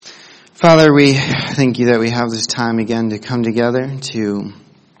Father, we thank you that we have this time again to come together to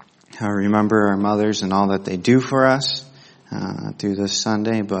remember our mothers and all that they do for us through this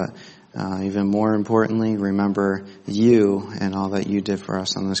Sunday, but even more importantly, remember you and all that you did for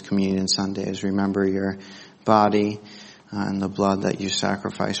us on this Communion Sundays. Remember your body and the blood that you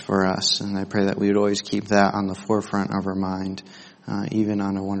sacrificed for us. And I pray that we would always keep that on the forefront of our mind, even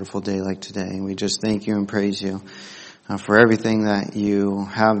on a wonderful day like today. And we just thank you and praise you for everything that you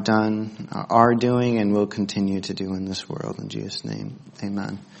have done, are doing, and will continue to do in this world. In Jesus' name,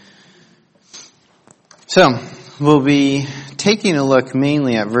 amen. So, we'll be taking a look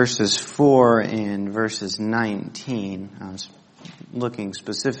mainly at verses 4 and verses 19. I was looking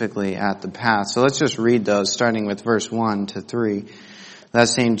specifically at the path. So let's just read those, starting with verse 1 to 3. That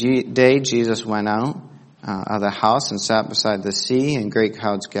same day, Jesus went out of the house and sat beside the sea, and great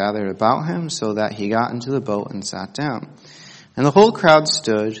crowds gathered about him, so that he got into the boat and sat down. And the whole crowd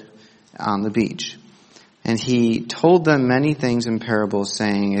stood on the beach. And he told them many things in parables,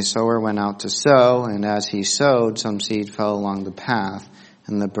 saying, A sower went out to sow, and as he sowed, some seed fell along the path,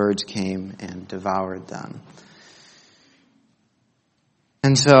 and the birds came and devoured them.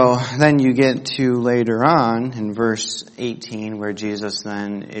 And so then you get to later on in verse 18, where Jesus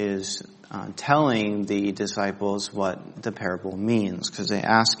then is telling the disciples what the parable means, because they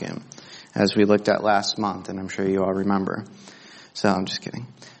ask him, as we looked at last month, and I'm sure you all remember. So I'm just kidding.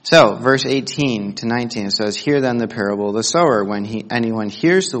 So verse 18 to 19, it says, Hear then the parable of the sower. When anyone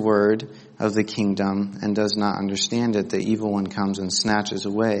hears the word of the kingdom and does not understand it, the evil one comes and snatches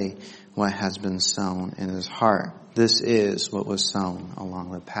away what has been sown in his heart. This is what was sown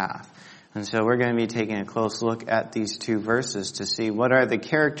along the path. And so we're going to be taking a close look at these two verses to see what are the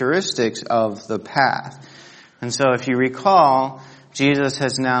characteristics of the path. And so if you recall, Jesus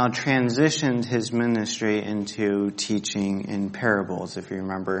has now transitioned his ministry into teaching in parables. If you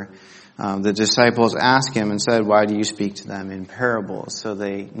remember, the disciples asked him and said, Why do you speak to them in parables? So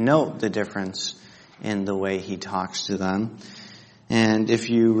they note the difference in the way he talks to them. And if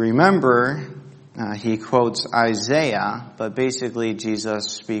you remember, he quotes Isaiah, but basically Jesus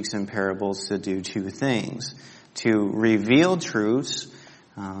speaks in parables to do two things. To reveal truths,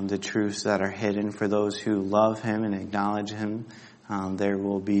 the truths that are hidden for those who love him and acknowledge him. There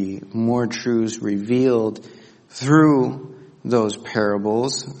will be more truths revealed through those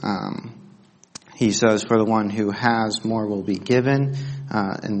parables. He says, For the one who has, more will be given.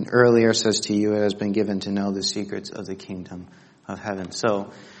 And earlier says to you, it has been given to know the secrets of the kingdom of heaven.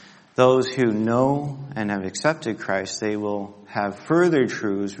 So those who know and have accepted Christ, they will have further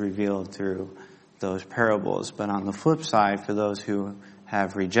truths revealed through those parables. But on the flip side, for those who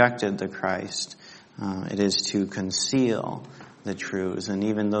have rejected the Christ, it is to conceal the truths. And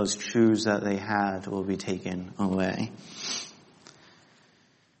even those truths that they had will be taken away.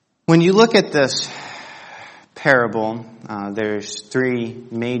 When you look at this parable, there's three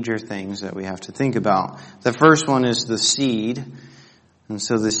major things that we have to think about. The first one is the seed. And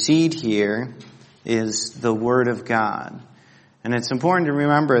so the seed here is the Word of God. And it's important to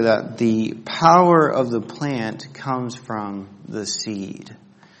remember that the power of the plant comes from the seed.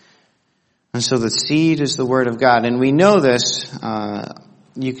 And so the seed is the Word of God. And we know this,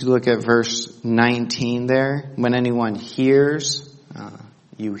 you could look at verse 19 there. When anyone hears,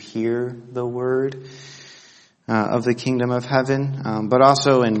 you hear the word of the kingdom of heaven. But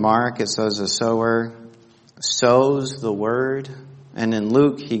also in Mark, it says a sower sows the word. And in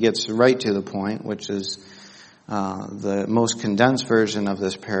Luke, he gets right to the point, which is the most condensed version of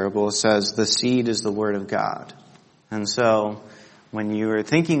this parable. It says the seed is the Word of God. And so when you are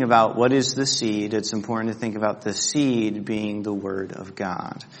thinking about what is the seed, it's important to think about the seed being the Word of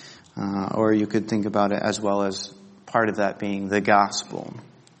God. Or you could think about it as well as part of that being the gospel.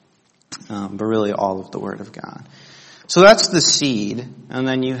 But really all of the Word of God. So that's the seed. And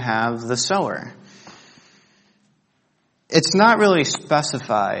then you have the sower. It's not really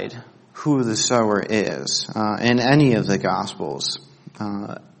specified who the sower is in any of the Gospels.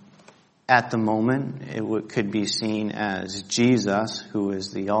 At the moment, could be seen as Jesus, who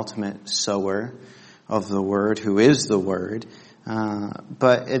is the ultimate sower of the Word, who is the Word.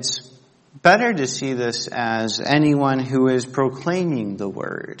 But it's better to see this as anyone who is proclaiming the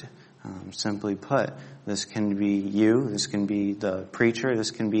Word. Simply put, this can be you, this can be the preacher,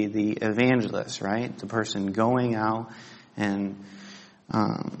 this can be the evangelist, right? The person going out and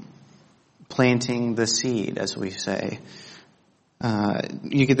planting the seed, as we say.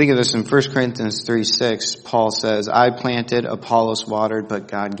 You can think of this in 1 Corinthians 3:6. Paul says, I planted, Apollos watered, but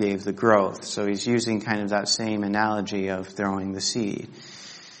God gave the growth. So he's using kind of that same analogy of throwing the seed.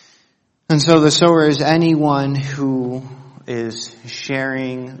 And so the sower is anyone who is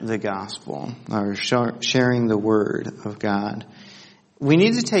sharing the gospel, or sharing the word of God. We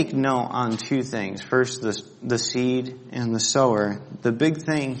need to take note on two things. First, the seed and the sower. The big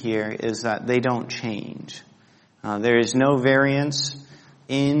thing here is that they don't change. There is no variance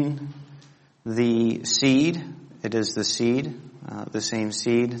in the seed. It is the seed. The same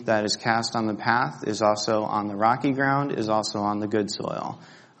seed that is cast on the path is also on the rocky ground, is also on the good soil.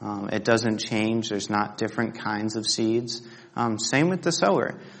 It doesn't change. There's not different kinds of seeds. Same with the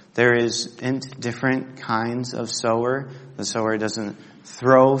sower. There isn't different kinds of sower. The sower doesn't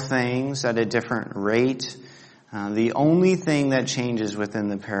throw things at a different rate. The only thing that changes within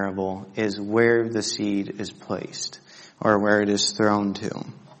the parable is where the seed is placed, or where it is thrown to.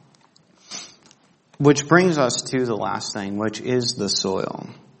 Which brings us to the last thing, which is the soil.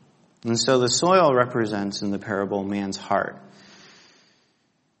 And so the soil represents in the parable man's heart.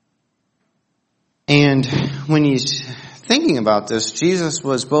 And when he's thinking about this, Jesus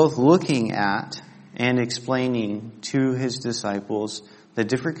was both looking at and explaining to his disciples the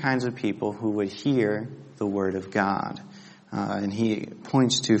different kinds of people who would hear the word of God. And he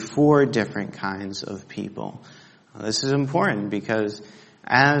points to 4 different kinds of people. This is important because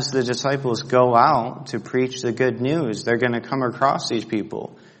as the disciples go out to preach the good news, they're going to come across these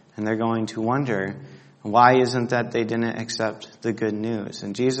people and they're going to wonder, why isn't that they didn't accept the good news?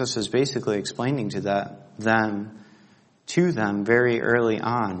 And Jesus is basically explaining to them very early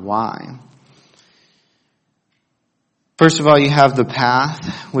on why. First of all, you have the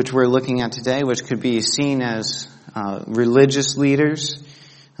path, which we're looking at today, which could be seen as religious leaders,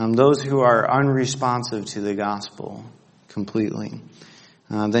 those who are unresponsive to the gospel completely.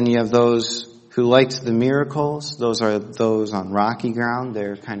 Then you have those who liked the miracles. Those are those on rocky ground.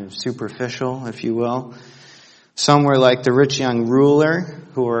 They're kind of superficial, if you will. Some were like the rich young ruler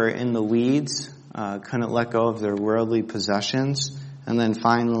who were in the weeds, couldn't let go of their worldly possessions. And then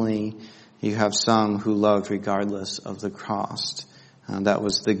finally, you have some who loved regardless of the cost. That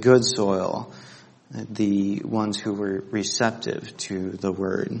was the good soil, the ones who were receptive to the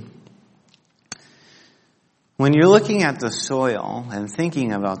word. When you're looking at the soil and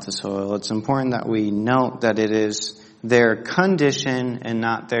thinking about the soil, it's important that we note that it is their condition and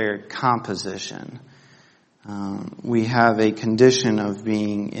not their composition. We have a condition of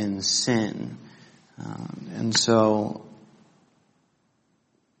being in sin. And so,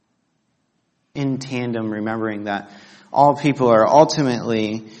 in tandem, remembering that all people are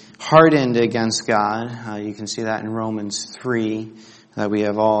ultimately hardened against God. You can see that in Romans 3. That we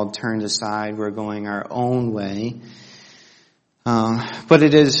have all turned aside, we're going our own way. But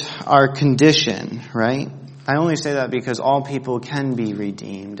it is our condition, right? I only say that because all people can be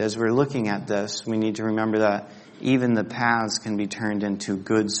redeemed. As we're looking at this, we need to remember that even the paths can be turned into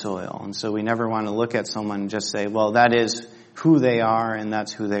good soil. And so we never want to look at someone and just say, well, that is who they are and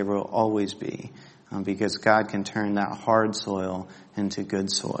that's who they will always be. Because God can turn that hard soil into good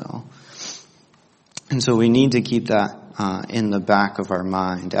soil. And so we need to keep that in the back of our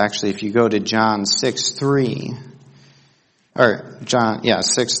mind. Actually, if you go to John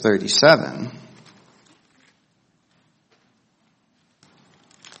 6:37.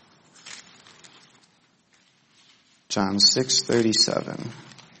 John 6:37.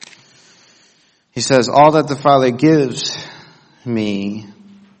 He says, all that the Father gives me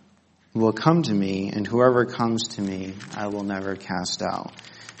will come to me, and whoever comes to me, I will never cast out.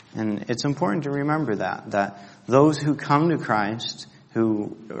 And it's important to remember that those who come to Christ,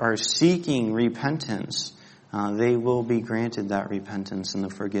 who are seeking repentance, they will be granted that repentance and the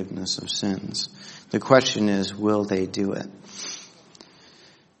forgiveness of sins. The question is, will they do it?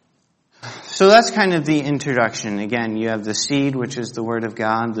 So that's kind of the introduction. Again, you have the seed, which is the Word of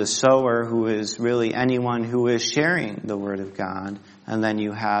God, the sower, who is really anyone who is sharing the Word of God, and then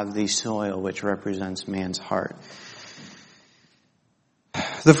you have the soil, which represents man's heart.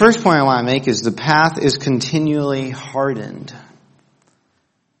 The first point I want to make is the path is continually hardened.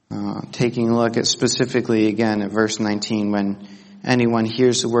 Taking a look at specifically again at verse 19, when anyone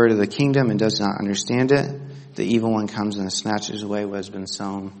hears the word of the kingdom and does not understand it, the evil one comes and snatches away what has been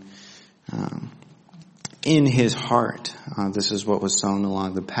sown in his heart. This is what was sown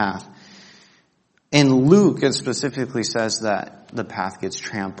along the path. In Luke, it specifically says that the path gets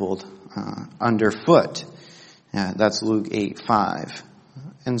trampled underfoot. That's Luke 8:5.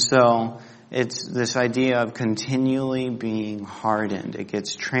 And so it's this idea of continually being hardened. It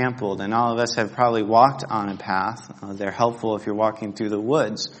gets trampled. And all of us have probably walked on a path. They're helpful if you're walking through the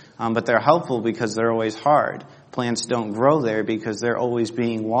woods. But they're helpful because they're always hard. Plants don't grow there because they're always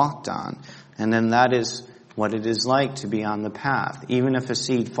being walked on. And then that is what it is like to be on the path. Even if a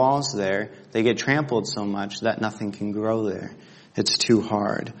seed falls there, they get trampled so much that nothing can grow there. It's too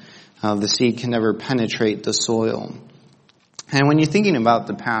hard. The seed can never penetrate the soil. And when you're thinking about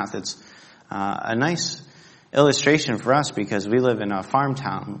the path, it's a nice illustration for us because we live in a farm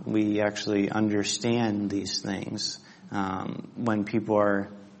town. We actually understand these things. When people are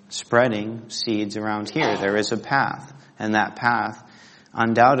spreading seeds around here, there is a path. And that path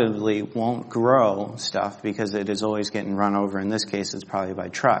undoubtedly won't grow stuff because it is always getting run over. In this case, it's probably by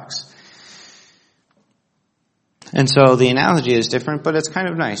trucks. And so the analogy is different, but it's kind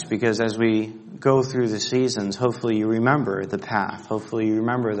of nice because as we go through the seasons, hopefully you remember the path. Hopefully you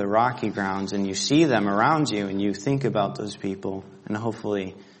remember the rocky grounds and you see them around you and you think about those people and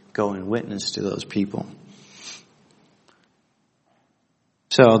hopefully go and witness to those people.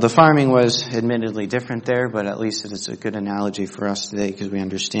 So the farming was admittedly different there, but at least it's a good analogy for us today because we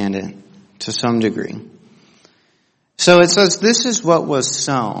understand it to some degree. So it says this is what was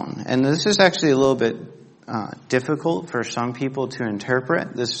sown. And this is actually a little bit difficult for some people to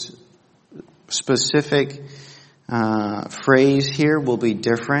interpret. This specific phrase here will be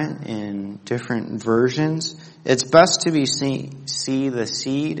different in different versions. It's best to see the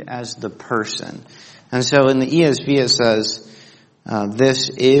seed as the person. And so in the ESV it says, this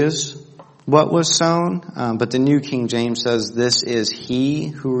is what was sown, but the New King James says this is he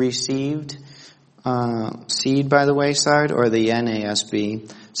who received seed by the wayside, or the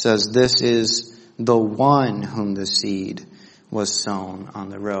NASB says this is the one whom the seed was sown on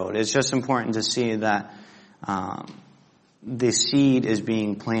the road. It's just important to see that the seed is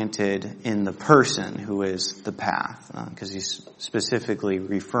being planted in the person who is the path, because he's specifically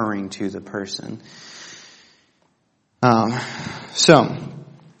referring to the person. So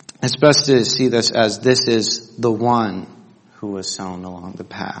it's best to see this as this is the one who was sown along the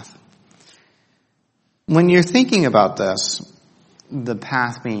path. When you're thinking about this, the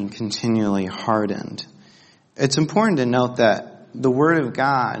path being continually hardened, it's important to note that the Word of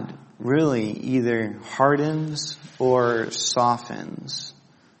God really either hardens or softens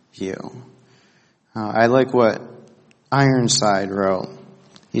you. I like what Ironside wrote.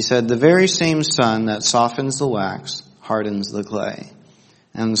 He said, the very same sun that softens the wax hardens the clay.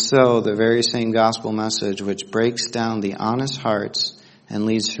 And so the very same gospel message which breaks down the honest hearts and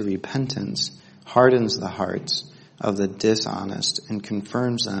leads to repentance hardens the hearts of the dishonest and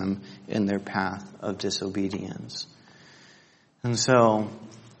confirms them in their path of disobedience. And so,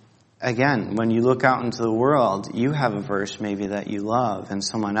 again, when you look out into the world, you have a verse maybe that you love, and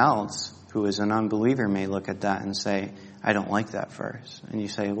someone else who is an unbeliever may look at that and say, I don't like that verse. And you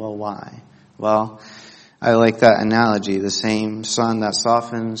say, well, why? Well, I like that analogy. The same sun that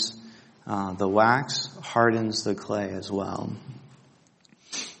softens the wax hardens the clay as well.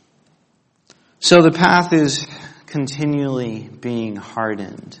 So the path is continually being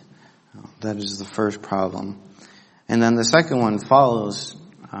hardened. That is the first problem. And then the second one follows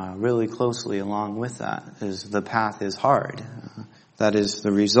really closely along with that, is the path is hard. That is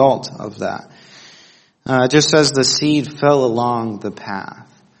the result of that. It just says the seed fell along the path.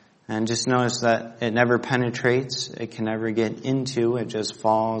 And just notice that it never penetrates, it can never get into, it just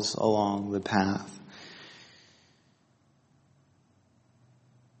falls along the path.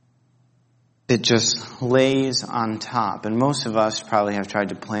 It just lays on top. And most of us probably have tried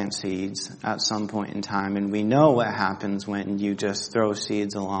to plant seeds at some point in time, and we know what happens when you just throw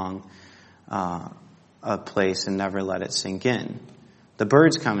seeds along a place and never let it sink in. The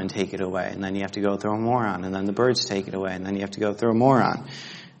birds come and take it away, and then you have to go throw more on, and then the birds take it away, and then you have to go throw more on,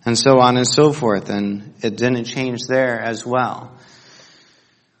 and so on and so forth. And it didn't change there as well.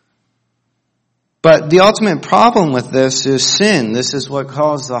 But the ultimate problem with this is sin. This is what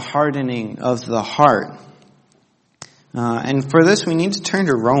caused the hardening of the heart. And for this we need to turn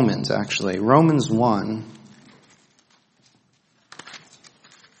to Romans, actually. Romans 1.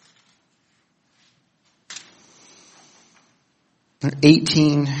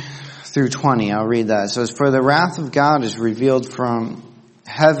 (18-20). I'll read that. It says, for the wrath of God is revealed from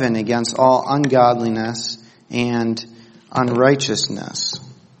heaven against all ungodliness and unrighteousness.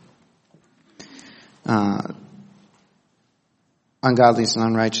 Ungodliness and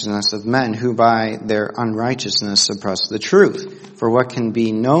unrighteousness of men who by their unrighteousness suppress the truth. For what can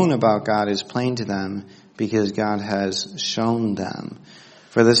be known about God is plain to them, because God has shown them.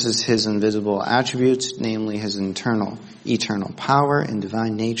 For this is his invisible attributes, namely his eternal power and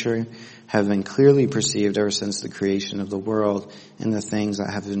divine nature, have been clearly perceived ever since the creation of the world in the things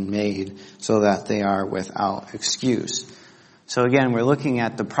that have been made, so that they are without excuse. So again, we're looking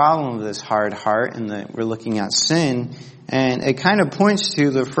at the problem of this hard heart, and we're looking at sin, and it kind of points to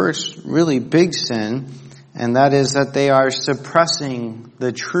the first really big sin, and that is that they are suppressing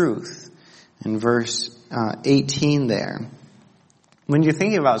the truth. In verse 18 there. When you're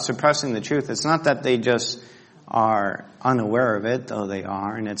thinking about suppressing the truth, it's not that they just are unaware of it, though they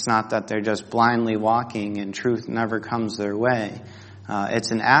are, and it's not that they're just blindly walking and truth never comes their way. It's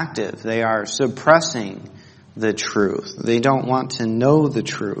an active. They are suppressing the truth. They don't want to know the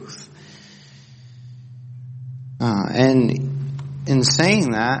truth. And in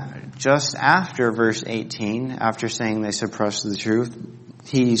saying that, just after verse 18, after saying they suppress the truth,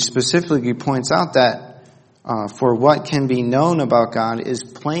 he specifically points out that for what can be known about God is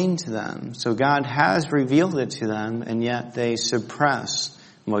plain to them. So God has revealed it to them, and yet they suppress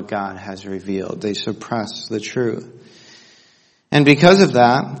what God has revealed. They suppress the truth. And because of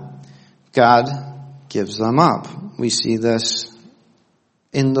that, God gives them up. We see this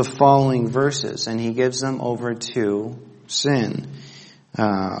in the following verses, and he gives them over to sin.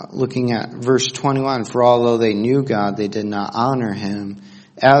 Looking at verse 21, for although they knew God, they did not honor him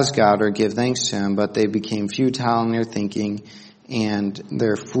as God or give thanks to him, but they became futile in their thinking, and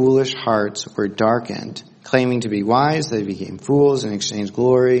their foolish hearts were darkened. Claiming to be wise, they became fools and exchanged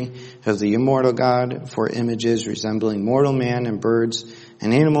glory of the immortal God for images resembling mortal man and birds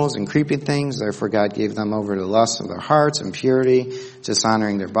and animals and creeping things. Therefore God gave them over to the lust of their hearts, impurity,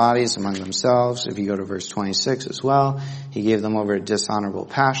 dishonoring their bodies among themselves. If you go to verse 26 as well, he gave them over to dishonorable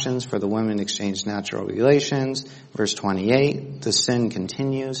passions, for the women exchanged natural relations. Verse 28, the sin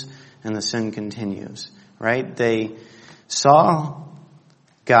continues, and the sin continues, right? They saw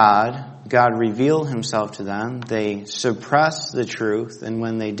God revealed himself to them. They suppressed the truth, and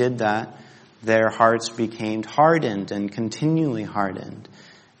when they did that, their hearts became hardened and continually hardened.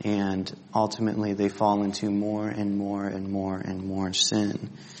 And ultimately they fall into more and more and more and more sin.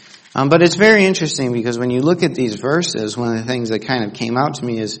 But it's very interesting because when you look at these verses, one of the things that kind of came out to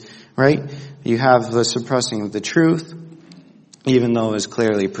me is, right, you have the suppressing of the truth, even though it was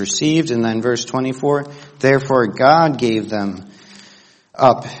clearly perceived. And then verse 24, therefore God gave them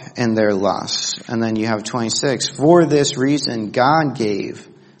up in their lusts. And then you have 26, for this reason God gave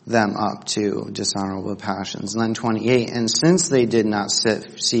them up to dishonorable passions. And then 28, and since they did not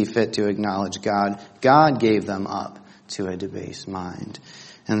see fit to acknowledge God, God gave them up to a debased mind.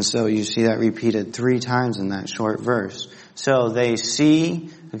 And so you see that repeated 3 times in that short verse. So they see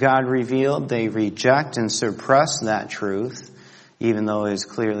God revealed, they reject and suppress that truth, even though it is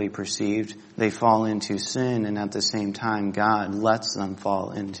clearly perceived. They fall into sin, and at the same time, God lets them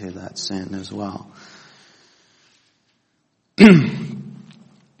fall into that sin as well.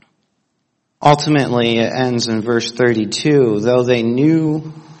 Ultimately, it ends in verse 32, though they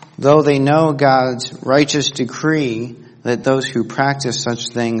know God's righteous decree that those who practice such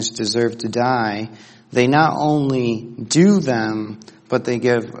things deserve to die, they not only do them, but they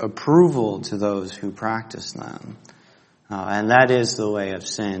give approval to those who practice them. And that is the way of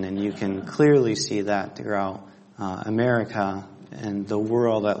sin, and you can clearly see that throughout America and the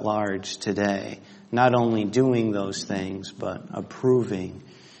world at large today. Not only doing those things, but approving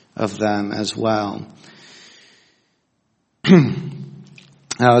of them as well.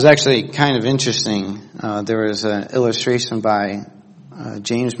 Now, it was actually kind of interesting. There was an illustration by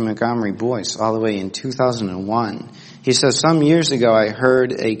James Montgomery Boyce all the way in 2001. He says, some years ago I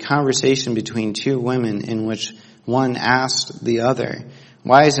heard a conversation between 2 women in which one asked the other,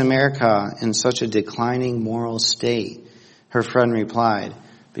 why is America in such a declining moral state? Her friend replied,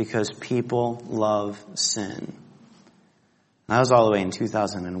 because people love sin. That was all the way in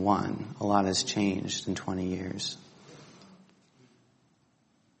 2001. A lot has changed in 20 years.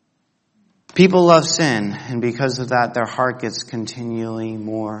 People love sin, and because of that, their heart gets continually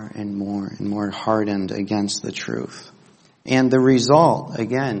more and more and more hardened against the truth. And the result,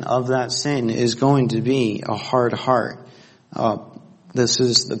 again, of that sin is going to be a hard heart. This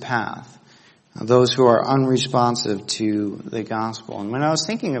is the path. Those who are unresponsive to the gospel. And when I was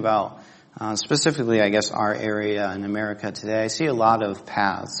thinking about specifically, I guess, our area in America today, I see a lot of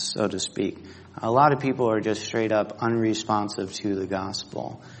paths, so to speak. A lot of people are just straight up unresponsive to the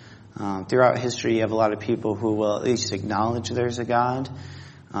gospel. Throughout history, you have a lot of people who will at least acknowledge there's a God.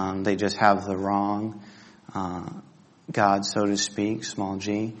 They just have the wrong God, so to speak, small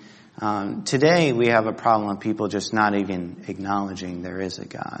g. Today, we have a problem of people just not even acknowledging there is a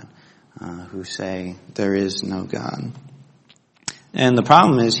God, who say there is no God. And the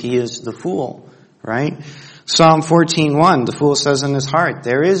problem is he is the fool, right? Psalm 14:1, the fool says in his heart,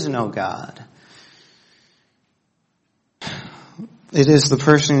 there is no God. It is the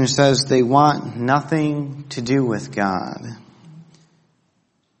person who says they want nothing to do with God.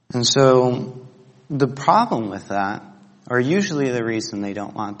 And so the problem with that, Or usually the reason they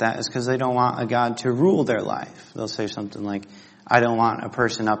don't want that is because they don't want a God to rule their life. They'll say something like, I don't want a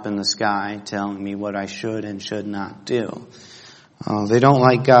person up in the sky telling me what I should and should not do. They don't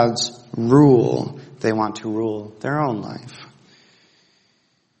like God's rule. They want to rule their own life.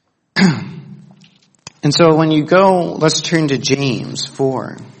 And so when you go, let's turn to James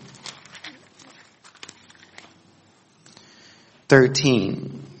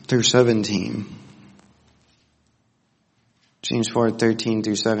 4:13-17. James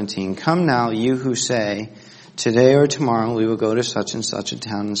 4:13-17. Come now, you who say, today or tomorrow we will go to such and such a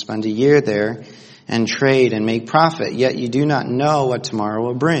town and spend a year there and trade and make profit, yet you do not know what tomorrow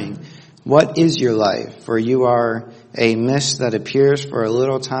will bring. What is your life? For you are a mist that appears for a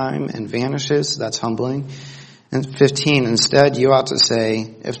little time and vanishes. That's humbling. And 15, instead you ought to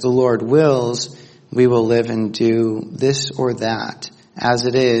say, if the Lord wills, we will live and do this or that. As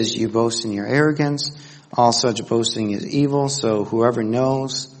it is, you boast in your arrogance. All such boasting is evil, so whoever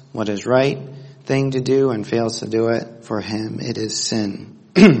knows what is right thing to do and fails to do it, for him it is sin.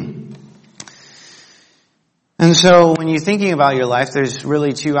 And so when you're thinking about your life, there's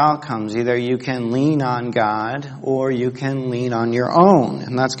really two outcomes. Either you can lean on God or you can lean on your own.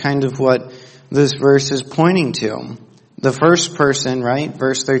 And that's kind of what this verse is pointing to. The first person, right?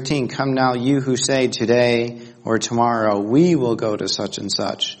 Verse 13, come now you who say today or tomorrow we will go to such and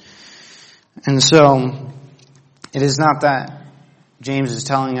such. And so it is not that James is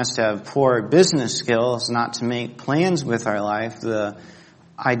telling us to have poor business skills, not to make plans with our life. The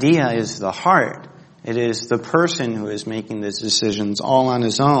idea is the heart. It is the person who is making these decisions all on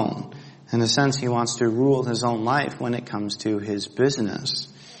his own. In a sense, he wants to rule his own life when it comes to his business.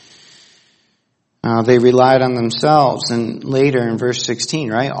 They relied on themselves. And later in verse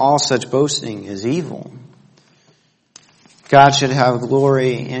 16, right? All such boasting is evil. God should have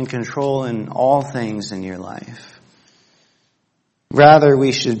glory and control in all things in your life. Rather,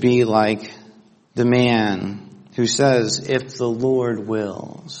 we should be like the man who says, if the Lord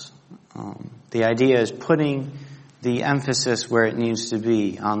wills. The idea is putting the emphasis where it needs to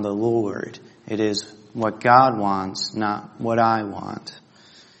be, on the Lord. It is what God wants, not what I want.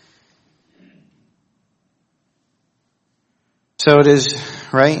 So it is,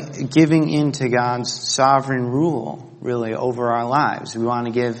 right, giving into God's sovereign rule, really, over our lives. We want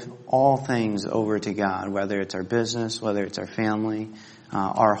to give all things over to God, whether it's our business, whether it's our family,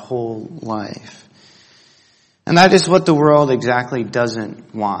 our whole life. And that is what the world exactly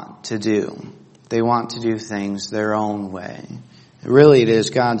doesn't want to do. They want to do things their own way. Really, it is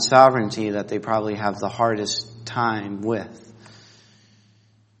God's sovereignty that they probably have the hardest time with.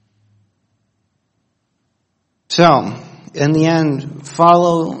 So, in the end,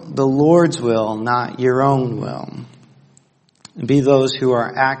 follow the Lord's will, not your own will. Be those who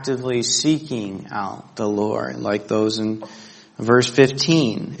are actively seeking out the Lord, like those in verse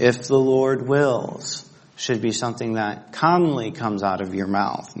 15. If the Lord wills, should be something that commonly comes out of your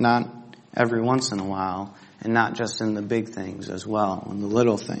mouth, not every once in a while, and not just in the big things as well, in the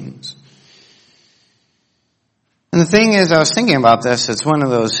little things. And the thing is, I was thinking about this, it's one of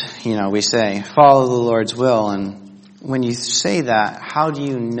those, we say, follow the Lord's will, and when you say that, how do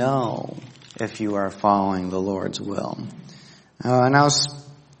you know if you are following the Lord's will? And I was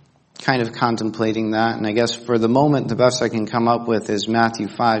kind of contemplating that, and I guess for the moment, the best I can come up with is Matthew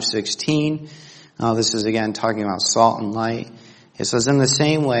 5:16. This is again talking about salt and light. It says, in the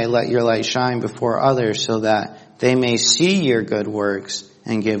same way, let your light shine before others so that they may see your good works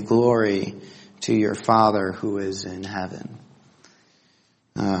and give glory to your Father who is in heaven.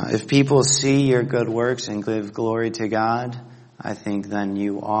 If people see your good works and give glory to God, I think then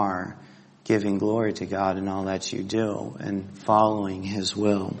you are giving glory to God in all that you do and following His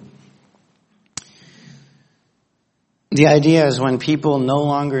will. The idea is when people no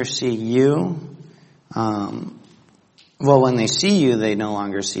longer see you, when they see you, they no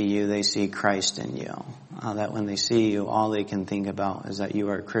longer see you, they see Christ in you. That when they see you, all they can think about is that you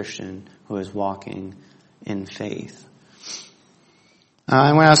are a Christian who is walking in faith.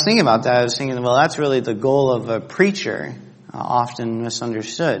 And when I was thinking about that, I was thinking, well, that's really the goal of a preacher, often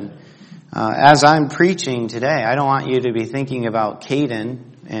misunderstood. As I'm preaching today, I don't want you to be thinking about Caden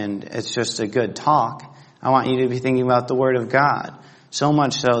and it's just a good talk. I want you to be thinking about the Word of God. So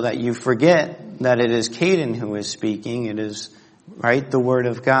much so that you forget that it is Caden who is speaking. It is, right, the Word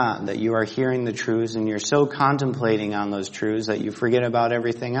of God, that you are hearing the truths and you're so contemplating on those truths that you forget about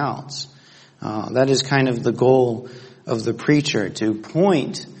everything else. That is kind of the goal of the preacher, to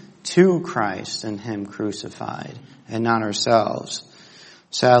point to Christ and Him crucified and not ourselves.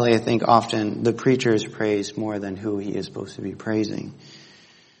 Sadly, I think often the preacher is praised more than who he is supposed to be praising.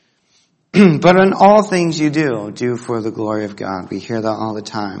 But in all things you do for the glory of God. We hear that all the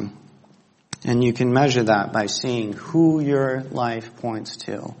time. And you can measure that by seeing who your life points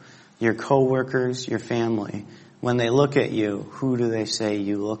to. Your coworkers, your family. When they look at you, who do they say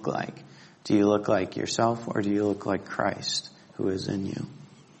you look like? Do you look like yourself, or do you look like Christ who is in you?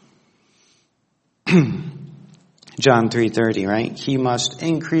 John 3:30, right? He must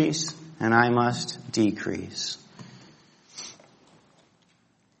increase and I must decrease.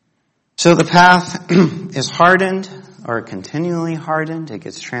 So the path is hardened or continually hardened. It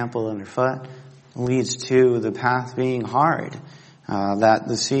gets trampled underfoot. It leads to the path being hard, that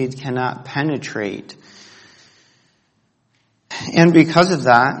the seed cannot penetrate. And because of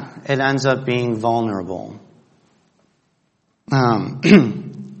that, it ends up being vulnerable.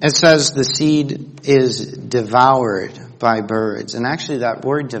 It says the seed is devoured by birds. And actually that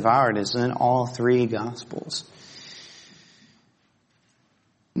word devoured is in all three Gospels.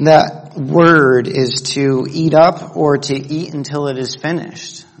 That word is to eat up or to eat until it is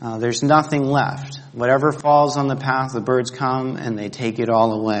finished. There's nothing left. Whatever falls on the path, the birds come and they take it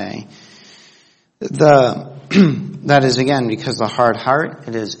all away. That is, again, because the hard heart,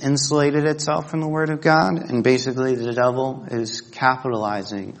 it has insulated itself from the Word of God, and basically the devil is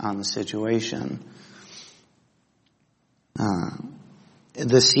capitalizing on the situation.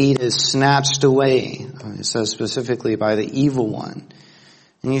 The seed is snatched away, it says specifically, by the evil one.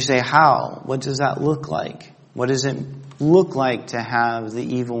 And you say, how? What does that look like? What does it look like to have the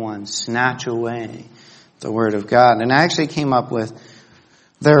evil one snatch away the Word of God? And I actually came up with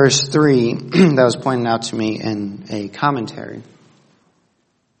verse 3 that was pointed out to me in a commentary.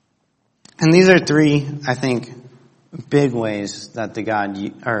 And these are three, I think, big ways that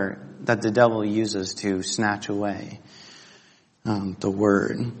the devil uses to snatch away the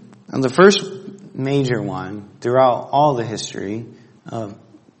Word. And the first major one throughout all the history of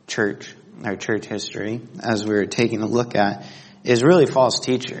church history, as we're taking a look at, is really false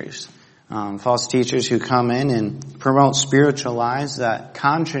teachers. False teachers who come in and promote spiritual lies that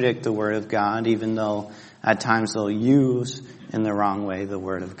contradict the Word of God, even though at times they'll use in the wrong way the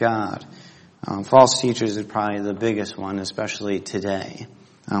Word of God. False teachers is probably the biggest one, especially today,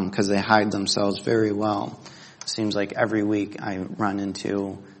 because they hide themselves very well. It seems like every week I run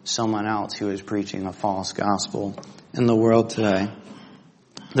into someone else who is preaching a false gospel in the world today.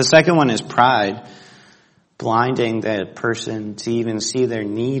 The second one is pride, blinding that person to even see their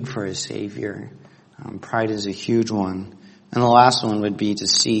need for a Savior. Pride is a huge one. And the last one would be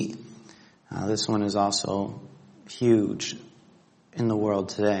deceit. This one is also huge in the world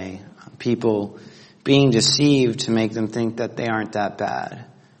today. People being deceived to make them think that they aren't that bad.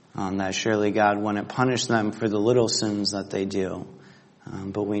 That surely God wouldn't punish them for the little sins that they do.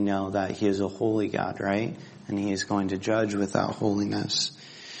 But we know that He is a holy God, right? And He is going to judge without holiness.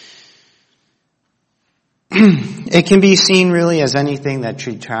 It can be seen really as anything that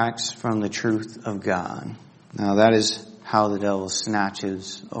detracts from the truth of God. Now that is how the devil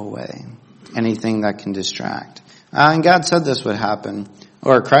snatches away anything that can distract. And God said this would happen,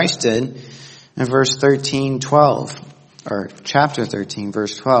 or Christ did, in verse 13:12, or chapter 13,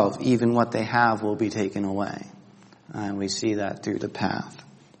 verse 12. Even what they have will be taken away. And we see that through the path.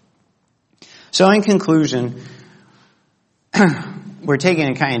 So in conclusion, we're taking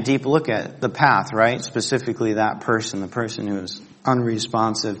a kind of deep look at the path, right? Specifically that person, the person who is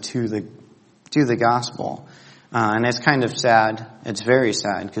unresponsive to the gospel. And it's kind of sad. It's very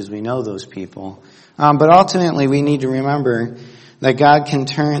sad because we know those people. But ultimately we need to remember that God can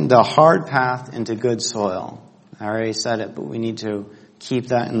turn the hard path into good soil. I already said it, but we need to keep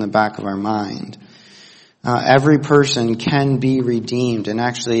that in the back of our mind. Every person can be redeemed. And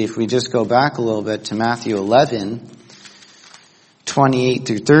actually, if we just go back a little bit to Matthew 11, 28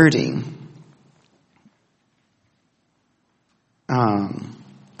 through 30.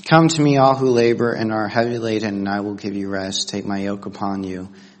 Come to me, all who labor and are heavy laden, and I will give you rest. Take my yoke upon you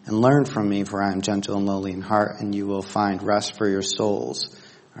and learn from me, for I am gentle and lowly in heart, and you will find rest for your souls.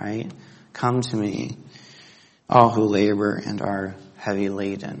 Right? Come to me, all who labor and are heavy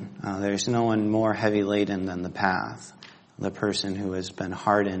laden. There's no one more heavy laden than the path, the person who has been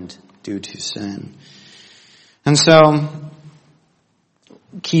hardened due to sin. And so,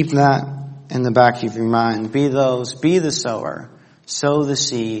 keep that in the back of your mind. Be the sower. Sow the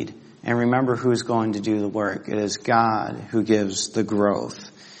seed. And remember who's going to do the work. It is God who gives the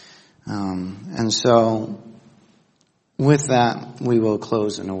growth. And so, with that, we will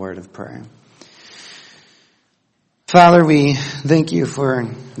close in a word of prayer. Father, we thank you for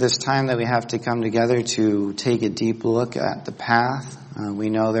this time that we have to come together to take a deep look at the path. We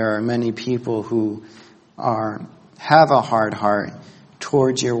know there are many people who have a hard heart,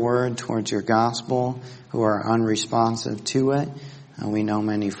 towards your word, towards your gospel, who are unresponsive to it. We know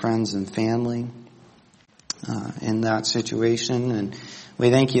many friends and family in that situation, and we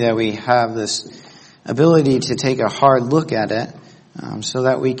thank you that we have this ability to take a hard look at it so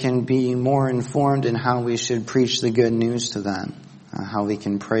that we can be more informed in how we should preach the good news to them, how we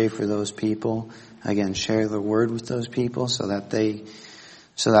can pray for those people, again, share the word with those people so that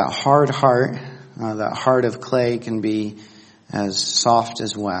hard heart, that heart of clay can be as soft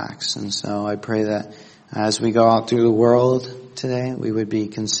as wax. And so I pray that as we go out through the world today, we would be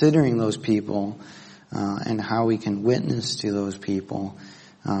considering those people and how we can witness to those people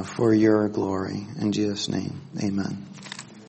for your glory. In Jesus' name, amen.